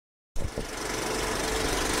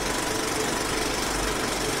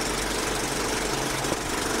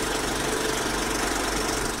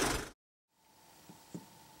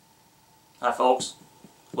Hi folks,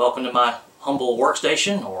 welcome to my humble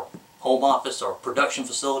workstation or home office or production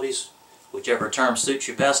facilities, whichever term suits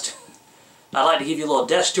you best. I'd like to give you a little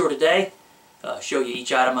desk tour today, show you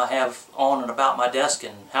each item I have on and about my desk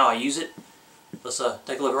and how I use it. Let's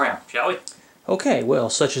take a look around, shall we? Okay, well,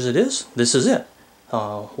 such as it is, this is it.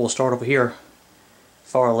 We'll start over here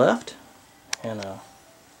far left, and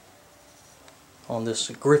on this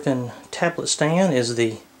Griffin tablet stand is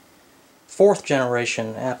the 4th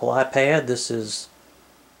generation Apple iPad. This is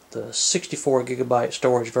the 64 gigabyte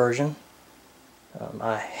storage version.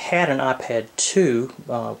 I had an iPad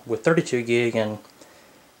 2 with 32 gig, and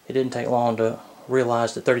it didn't take long to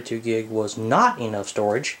realize that 32 gig was not enough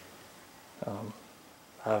storage.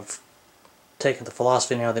 I've taken the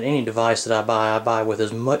philosophy now that any device that I buy with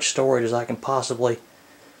as much storage as I can possibly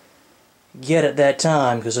get at that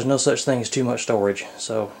time, because there's no such thing as too much storage.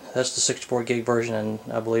 So that's the 64 gig version, and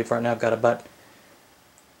I believe right now I've got about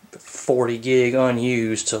 40 gig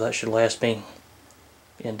unused, so that should last me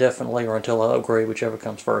indefinitely or until I upgrade, whichever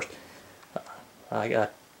comes first. I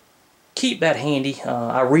keep that handy.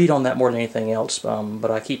 I read on that more than anything else, but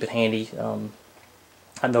I keep it handy.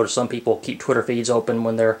 I notice some people keep Twitter feeds open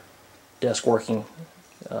when they're desk working,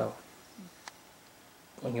 on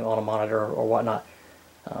a monitor or whatnot.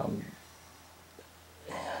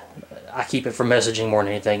 I keep it for messaging more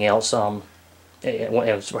than anything else.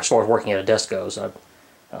 As far as working at a desk goes,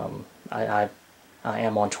 I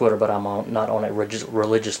am on Twitter, but I'm not on it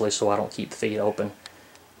religiously, so I don't keep the feed open.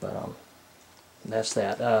 But that's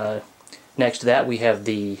that. Next to that, we have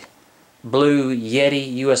the Blue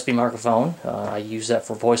Yeti USB microphone. I use that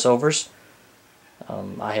for voiceovers.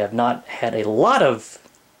 I have not had a lot of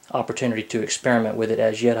opportunity to experiment with it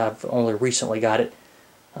as yet. I've only recently got it.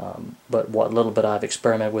 But what little bit I've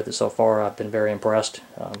experimented with it so far, I've been very impressed.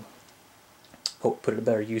 Hope to put it to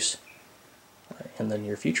better use in the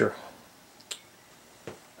near future.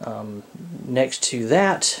 Next to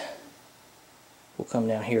that, we'll come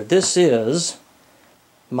down here. This is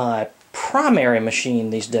my primary machine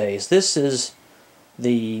these days. This is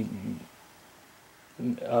the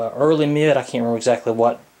early mid, I can't remember exactly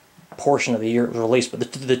what portion of the year it was released,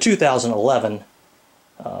 but the 2011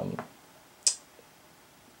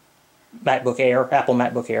 MacBook Air, Apple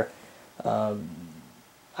MacBook Air.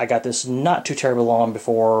 I got this not too terribly long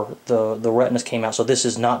before the Retinas came out, so this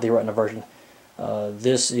is not the Retina version.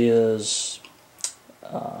 This is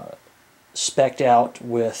spec'd out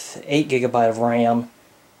with 8 gigabyte of RAM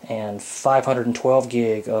and 512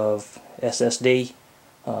 gig of SSD.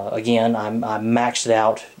 Again, I maxed it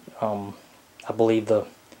out. I believe the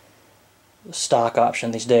stock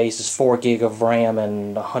option these days is 4 gig of RAM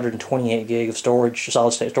and 128 gig of storage,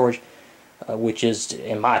 solid state storage, which is,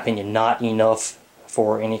 in my opinion, not enough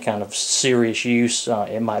for any kind of serious use.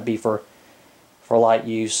 It might be for light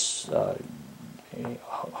use,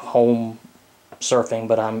 home surfing,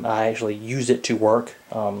 but I actually use it to work.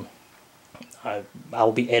 I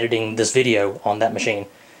will be editing this video on that machine,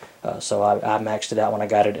 so I maxed it out when I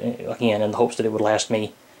got it, again, in the hopes that it would last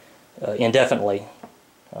me indefinitely,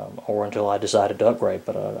 or until I decided to upgrade.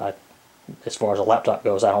 But as far as a laptop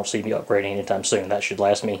goes, I don't see me upgrading anytime soon. That should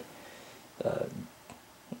last me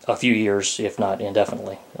a few years, if not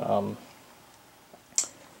indefinitely.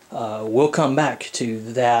 We'll come back to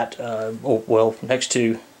that, well, next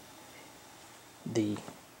to the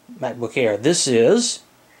MacBook Air. This is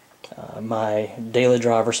my daily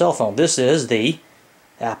driver cell phone. This is the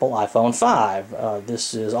Apple iPhone 5.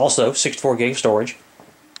 This is also 64 gig storage.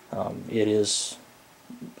 It is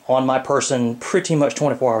on my person pretty much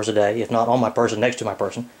 24 hours a day, if not on my person, next to my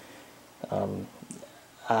person.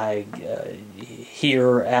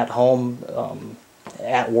 Here at home,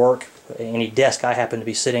 at work, any desk I happen to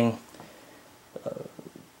be sitting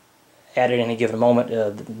at any given moment,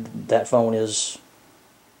 that phone is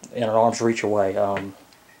in an arm's reach away.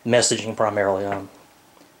 Messaging primarily.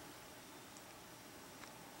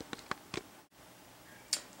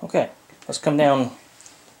 Okay, let's come down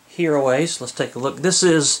here a ways. Let's take a look. This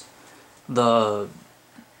is the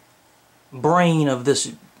brain of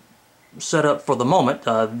this setup for the moment.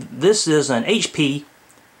 This is an HP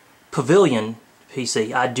Pavilion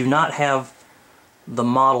PC. I do not have the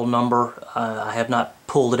model number. I have not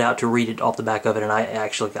pulled it out to read it off the back of it, and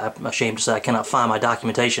I'm ashamed to say I cannot find my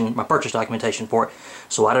documentation, my purchase documentation for it,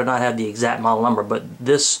 so I do not have the exact model number. But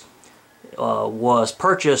this was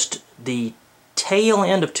purchased the tail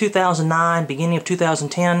end of 2009, beginning of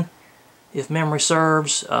 2010, if memory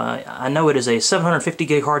serves. I know it is a 750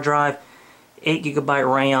 gig hard drive, 8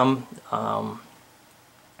 gigabyte RAM,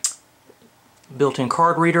 built-in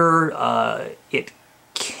card reader. It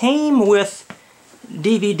came with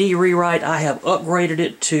DVD rewrite. I have upgraded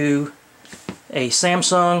it to a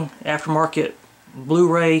Samsung aftermarket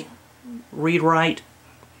Blu-ray read-write,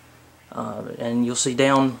 and you'll see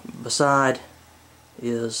down beside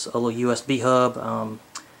is a little USB hub.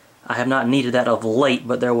 I have not needed that of late,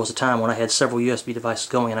 but there was a time when I had several USB devices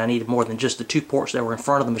going and I needed more than just the 2 ports that were in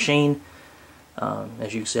front of the machine.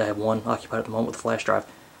 As you can see, I have one occupied at the moment with a flash drive.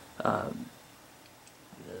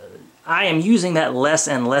 I am using that less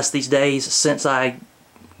and less these days since I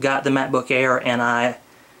got the MacBook Air, and I,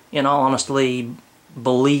 in all honesty,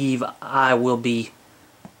 believe I will be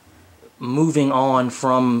moving on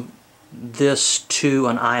from this to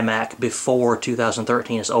an iMac before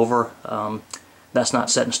 2013 is over. That's not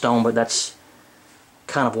set in stone, but that's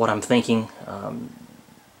kind of what I'm thinking.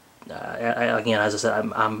 Again, as I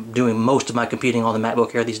said, I'm doing most of my computing on the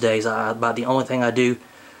MacBook Air these days. About the only thing I do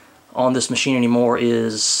on this machine anymore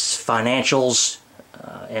is financials,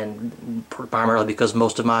 and primarily because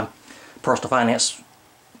most of my personal finance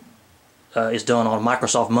is done on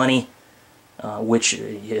Microsoft Money, which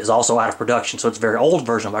is also out of production, so it's a very old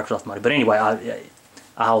version of Microsoft Money. But anyway,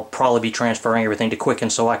 I'll probably be transferring everything to Quicken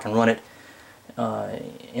so I can run it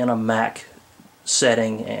in a Mac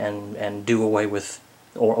setting and do away with,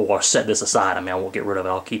 or set this aside. I mean, I won't get rid of it,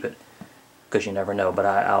 I'll keep it, because you never know, but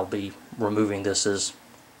I'll be removing this as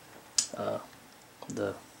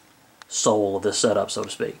the soul of this setup, so to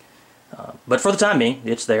speak. But for the time being,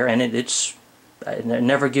 it's there, and it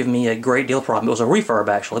never given me a great deal of problem. It was a refurb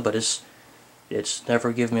actually, but it's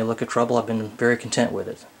never given me a look of trouble. I've been very content with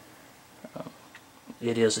it.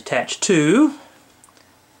 It is attached to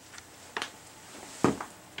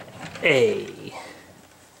a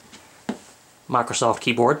Microsoft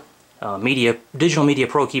keyboard, Digital Media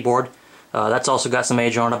Pro keyboard. That's also got some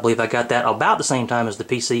age on it. I believe I got that about the same time as the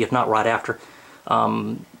PC, if not right after.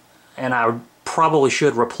 And I probably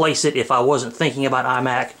should replace it if I wasn't thinking about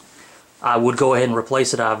iMac. I would go ahead and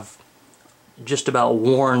replace it. I've just about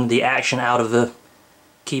worn the action out of the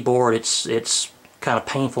keyboard. It's kind of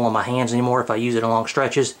painful on my hands anymore if I use it in long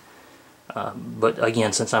stretches. But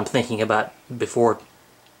again, since I'm thinking about before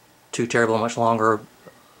too terribly much longer,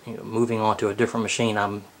 moving on to a different machine,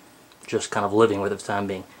 I'm just kind of living with it for the time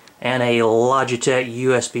being. And a Logitech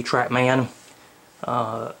USB TrackMan.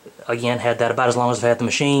 Again, had that about as long as I've had the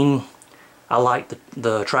machine. I like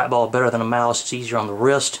the trackball better than a mouse. It's easier on the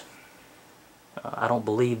wrist. I don't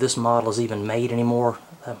believe this model is even made anymore.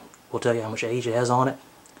 We'll tell you how much age it has on it.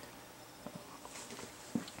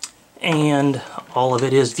 And all of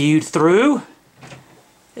it is viewed through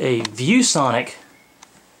a ViewSonic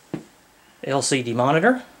LCD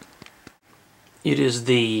monitor. It is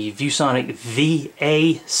the ViewSonic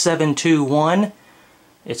VA721.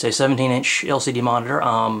 It's a 17-inch LCD monitor.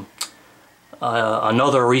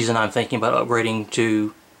 Another reason I'm thinking about upgrading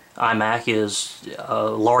to iMac is a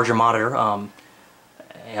larger monitor.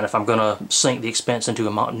 And if I'm going to sink the expense into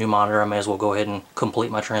a new monitor, I may as well go ahead and complete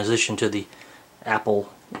my transition to the Apple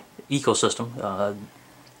ecosystem.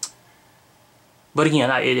 But again,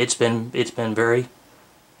 it's been very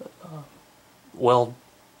well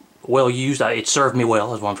used. It served me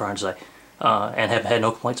well, is what I'm trying to say, and have had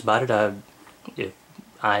no complaints about it. If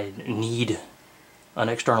I need an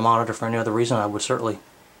external monitor for any other reason, I would certainly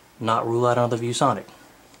not rule out another ViewSonic.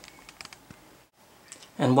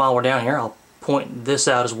 And while we're down here, I'll point this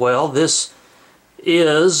out as well. This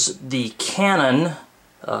is the Canon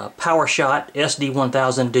PowerShot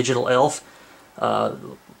SD1000 Digital ELPH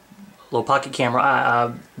low pocket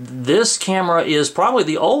camera. This camera is probably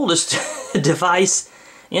the oldest device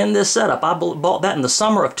in this setup. I bought that in the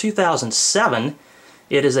summer of 2007.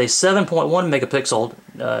 It is a 7.1 megapixel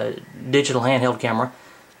digital handheld camera.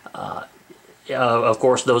 Of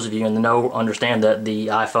course, those of you in the know understand that the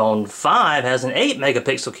iPhone 5 has an 8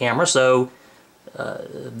 megapixel camera, so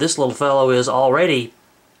this little fellow is already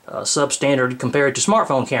substandard compared to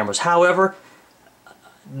smartphone cameras. However,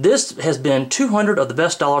 this has been 200 of the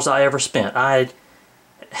best dollars I ever spent. I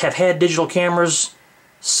have had digital cameras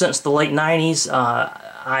since the late 90s.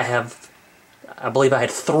 I believe I had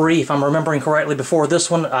 3, if I'm remembering correctly, before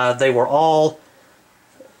this one. They were all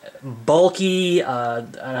bulky,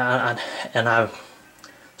 and I'm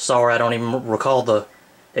sorry, I don't even recall the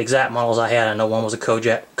exact models I had. I know one was a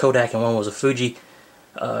Kodak and one was a Fuji,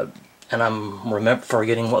 and I'm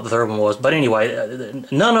forgetting what the third one was. But anyway,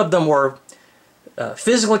 none of them were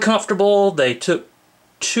physically comfortable. They took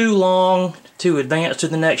too long to advance to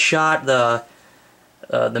the next shot. They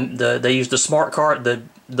used the smart card, the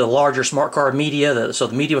larger smart card media, so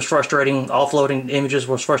the media was frustrating. Offloading images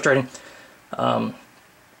was frustrating.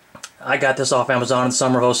 I got this off Amazon in the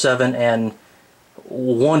summer of 07 and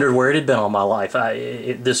wondered where it had been all my life.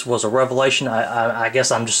 This was a revelation. I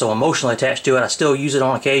guess I'm just so emotionally attached to it. I still use it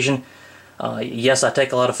on occasion. Yes, I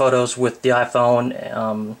take a lot of photos with the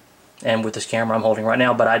iPhone and with this camera I'm holding right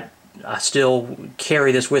now, but I still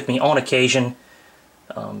carry this with me on occasion.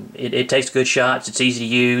 It takes good shots. It's easy to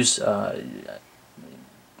use.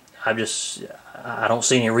 I don't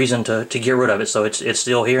see any reason to get rid of it, so it's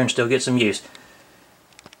still here and still get some use.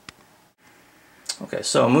 Okay,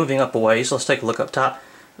 so moving up a ways, let's take a look up top.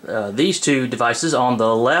 These two devices. On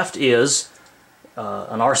the left is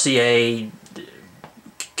an RCA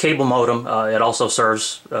cable modem. It also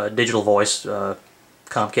serves digital voice.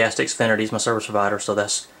 Comcast Xfinity is my service provider, so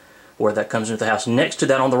that's where that comes into the house. Next to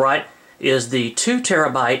that on the right is the 2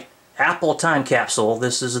 terabyte Apple time capsule.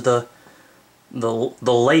 This is the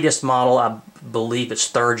latest model. I believe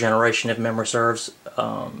it's 3rd generation if memory serves.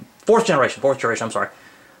 4th generation, I'm sorry.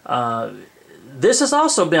 This has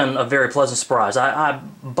also been a very pleasant surprise. I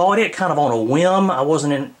bought it kind of on a whim. I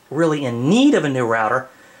wasn't really in need of a new router,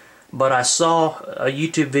 but I saw a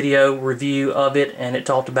YouTube video review of it, and it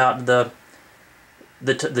talked about the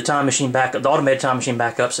time machine backup, the automated time machine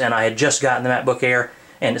backups, and I had just gotten the MacBook Air,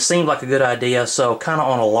 and it seemed like a good idea, so kind of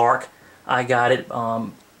on a lark I got it.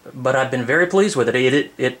 But I've been very pleased with it.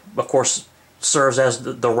 It of course serves as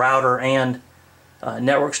the router and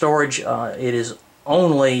network storage. It is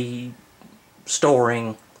only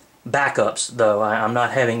storing backups, though. I'm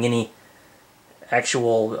not having any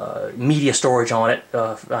actual media storage on it.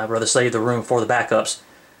 I'd rather save the room for the backups.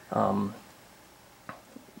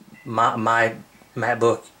 My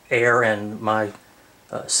MacBook Air and my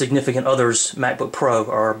significant other's MacBook Pro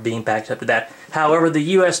are being backed up to that. However,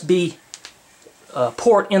 the USB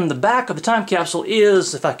port in the back of the time capsule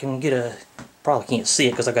is, if I can get probably can't see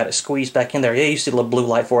it because I got it squeezed back in there. Yeah, you see a little blue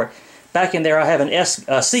light for it. Back in there I have an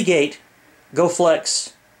Seagate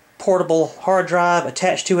GoFlex portable hard drive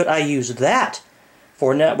attached to it. I use that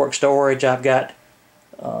for network storage. I've got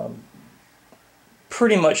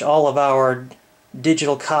pretty much all of our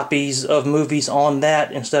digital copies of movies on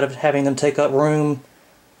that instead of having them take up room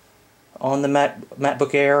on the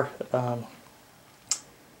MacBook Air,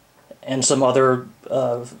 and some other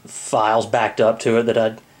files backed up to it that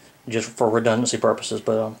I just for redundancy purposes.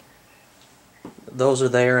 But those are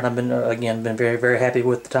there, and I've been again very, very happy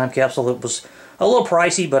with the time capsule. It was a little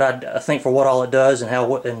pricey, but I think for what all it does and how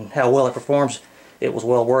well it performs, it was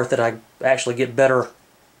well worth it. I actually get better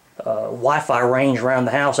Wi-Fi range around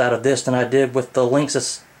the house out of this than I did with the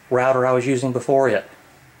Linksys router I was using before it.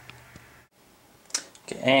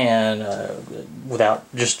 Okay, and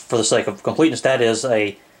just for the sake of completeness, that is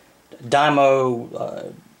a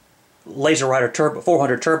Dymo LaserWriter Turbo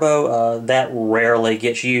 400 Turbo. That rarely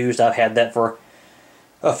gets used. I've had that for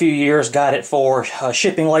a few years. Got it for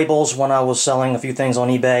shipping labels when I was selling a few things on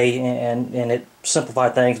eBay, and it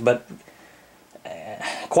simplified things, but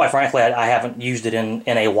quite frankly, I haven't used it in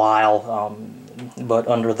a while. But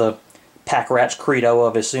under the pack rat's credo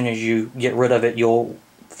of as soon as you get rid of it, you'll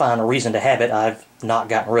find a reason to have it, I've not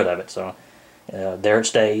gotten rid of it. So there it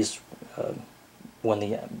stays. When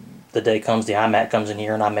the day comes, the iMac comes in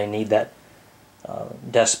here, and I may need that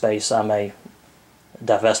desk space, I may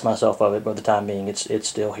divest myself of it. But for the time being, it's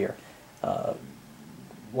still here.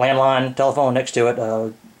 Landline telephone next to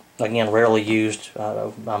it. Again, rarely used.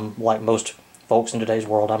 I'm like most folks in today's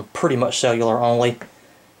world, I'm pretty much cellular only.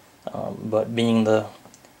 But being the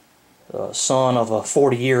son of a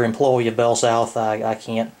 40-year employee of Bell South, I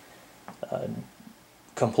can't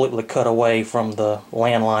completely cut away from the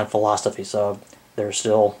landline philosophy. So there's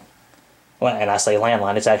still, well, and I say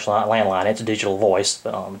landline, it's actually not landline, it's digital voice,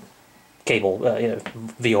 cable,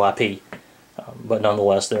 VoIP. But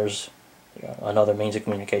nonetheless, there's another means of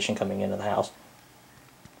communication coming into the house.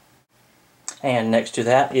 And next to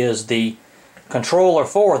that is the controller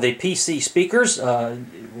for the PC speakers,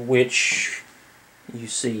 which you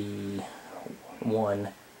see 1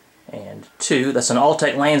 and 2. That's an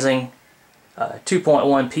Altec Lansing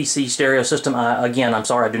 2.1 PC stereo system. Again, I'm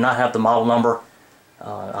sorry, I do not have the model number.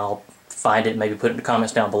 I'll find it, maybe put it in the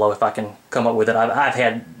comments down below if I can come up with it. I've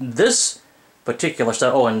had this particular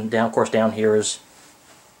stuff. Oh, and down, of course, down here is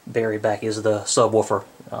buried back is the subwoofer.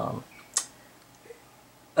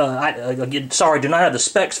 Sorry, do not have the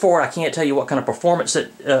specs for it. I can't tell you what kind of performance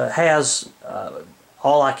it has.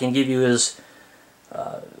 All I can give you is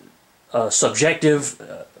a subjective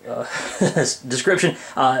description.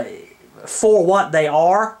 For what they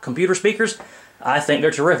are, computer speakers, I think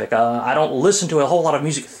they're terrific. I don't listen to a whole lot of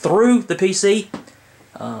music through the PC,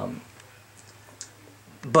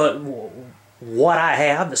 but what I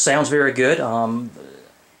have, it sounds very good.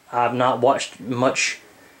 I've not watched much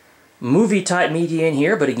movie type media in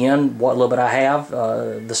here, but again, what little bit I have,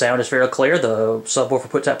 the sound is fairly clear. The subwoofer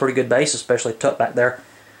puts out pretty good bass, especially tucked back there,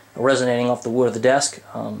 resonating off the wood of the desk.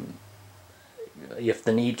 if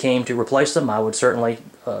the need came to replace them, I would certainly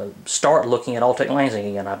start looking at Altec Lansing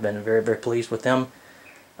again. I've been very, very pleased with them.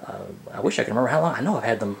 I wish I could remember how long. I know I've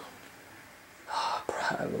had them.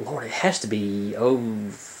 Lord, it has to be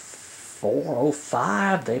 04,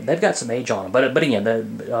 05. They've got some age on them. But again,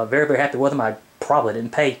 very, very happy with them. I probably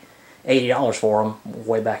didn't pay $80 for them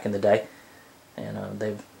way back in the day. And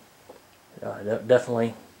they've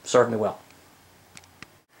definitely served me well.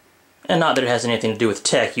 And not that it has anything to do with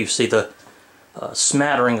tech. You see the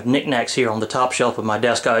smattering of knickknacks here on the top shelf of my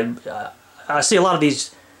desk. I see a lot of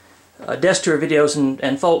these desk tour videos,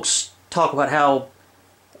 and folks talk about how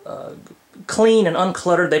clean and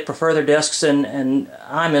uncluttered they prefer their desks, and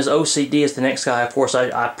I'm as OCD as the next guy. Of course,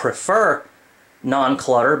 I prefer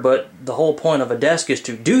non-clutter, but the whole point of a desk is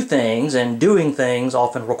to do things, and doing things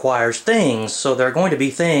often requires things, so there are going to be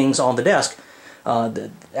things on the desk.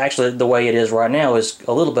 Actually, the way it is right now is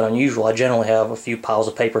a little bit unusual. I generally have a few piles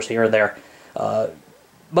of papers here and there,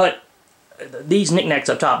 but these knickknacks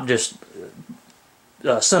up top, just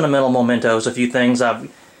sentimental mementos, a few things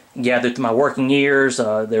I've gathered through my working years.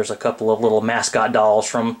 There's a couple of little mascot dolls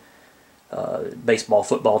from baseball,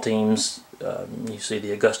 football teams. You see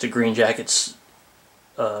the Augusta Green Jackets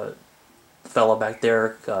fellow back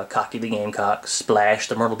there, Cocky the Gamecock, Splash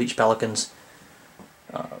the Myrtle Beach Pelicans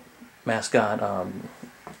mascot,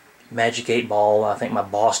 Magic 8 Ball. I think my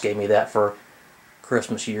boss gave me that for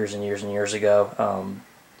Christmas years and years and years ago.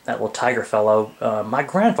 That little tiger fellow, my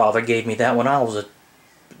grandfather gave me that when I was a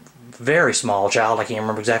very small child. I can't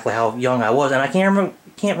remember exactly how young I was, and I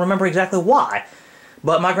can't remember exactly why,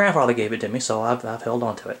 but my grandfather gave it to me, so I've held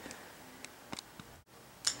on to it.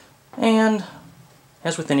 And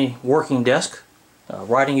as with any working desk,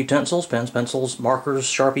 writing utensils, pens, pencils, markers,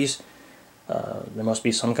 Sharpies. There must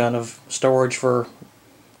be some kind of storage for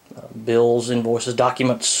bills, invoices,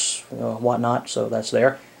 documents, whatnot, so that's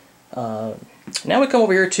there. Now we come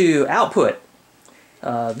over here to output.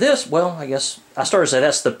 This, well, I guess I started to say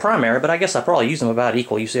that's the primary, but I guess I probably use them about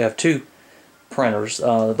equal. You see I have two printers.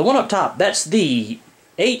 The one up top, that's the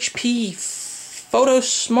HP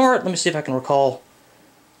PhotoSmart. Let me see if I can recall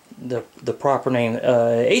the proper name.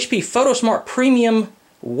 HP PhotoSmart Premium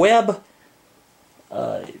Web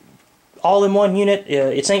all-in-one unit.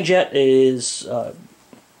 Its inkjet is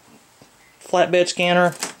flatbed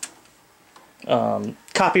scanner,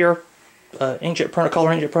 copier, inkjet printer,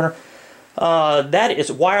 color inkjet printer. That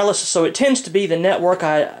is wireless, so it tends to be the network.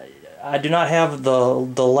 I do not have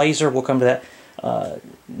the laser. We'll come to that.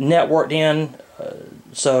 Networked in,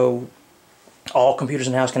 so all computers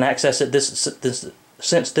in the house can access it.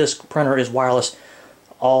 Since this printer is wireless,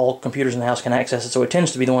 all computers in the house can access it. So it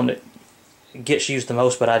tends to be the one that gets used the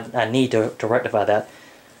most. But I need to rectify that.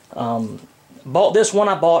 Bought this one.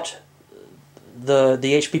 I bought the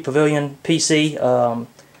HP Pavilion PC.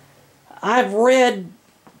 I've read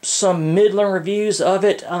some middling reviews of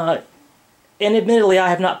it, and admittedly I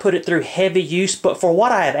have not put it through heavy use, but for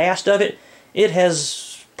what I have asked of it, it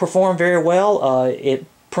has performed very well. It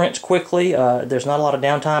prints quickly. There's not a lot of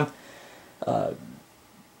downtime.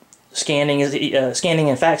 Scanning and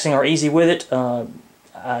faxing are easy with it.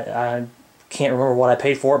 I can't remember what I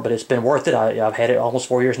paid for it, but it's been worth it. I've had it almost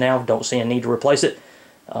 4 years now. Don't see a need to replace it.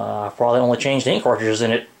 I've probably only changed ink cartridges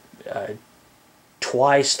in it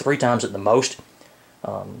twice, 3 times at the most.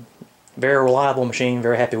 Very reliable machine,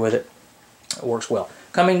 very happy with it. It works well.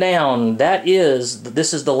 Coming down,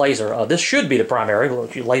 this is the laser. This should be the primary.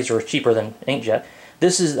 Laser is cheaper than inkjet.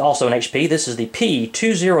 This is also an HP. This is the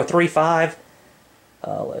P2035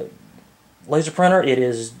 laser printer. It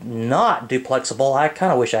is not duplexable. I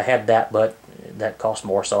kind of wish I had that, but that cost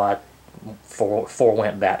more, so I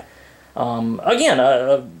forewent that. Again,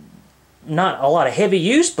 not a lot of heavy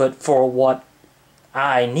use, but for what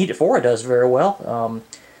I need it for, it does very well.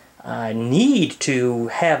 I need to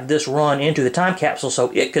have this run into the time capsule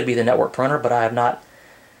so it could be the network printer, but I have not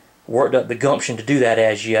worked up the gumption to do that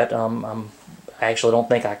as yet. I actually don't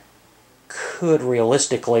think I could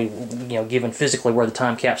realistically, given physically where the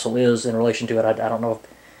time capsule is in relation to it. I don't know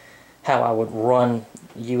how I would run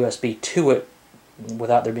USB to it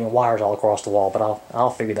without there being wires all across the wall, but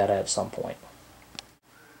I'll figure that out at some point.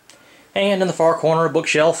 And in the far corner, a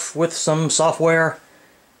bookshelf with some software,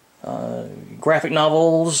 graphic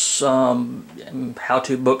novels,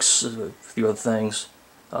 how-to books, a few other things.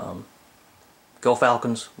 Go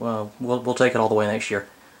Falcons! Well, we'll take it all the way next year.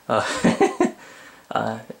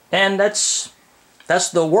 And that's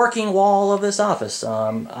the working wall of this office.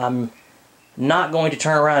 I'm not going to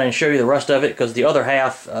turn around and show you the rest of it because the other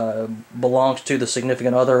half belongs to the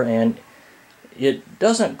significant other, and it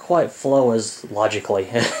doesn't quite flow as logically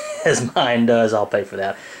as mine does. I'll pay for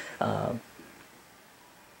that.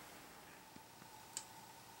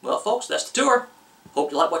 well, folks, that's the tour.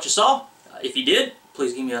 Hope you like what you saw. If you did,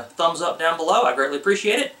 please give me a thumbs up down below. I greatly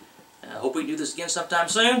appreciate it. Hope we can do this again sometime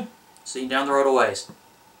soon. See you down the road a ways.